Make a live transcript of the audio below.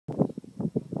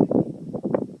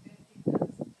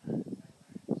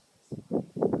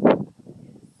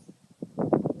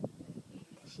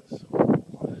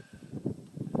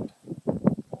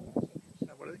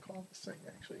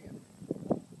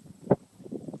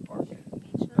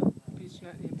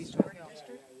Beechnut in Beechnut Hill.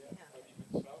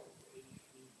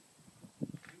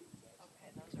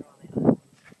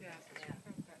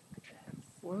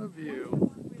 What a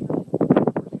view.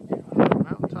 A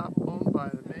mountaintop owned by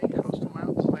the Maine Coastal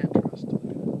Mountains Land Trust.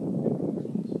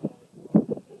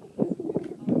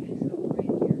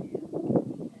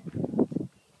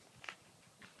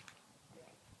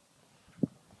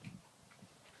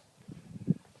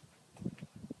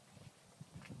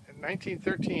 In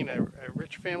 1913, a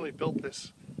rich family built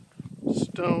this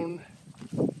stone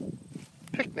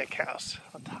picnic house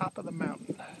on top of the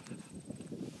mountain.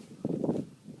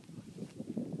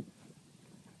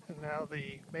 And now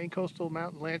the Maine Coastal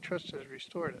Mountain Land Trust has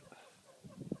restored it.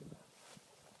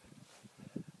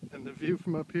 And the view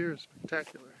from up here is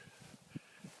spectacular.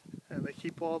 And they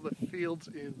keep all the fields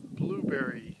in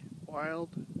blueberry, wild,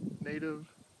 native,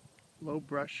 low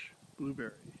brush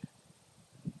blueberry.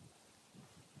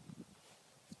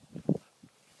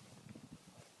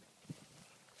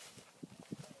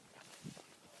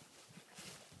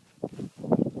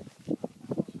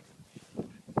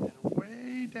 And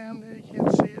way down there, you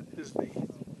can't see it, is the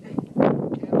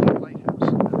Camden Lighthouse,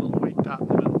 that little white dot in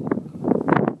the middle.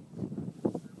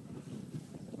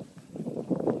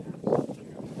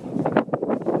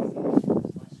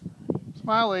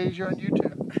 Smile, ladies, you're on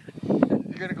YouTube.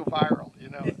 You're going to go viral.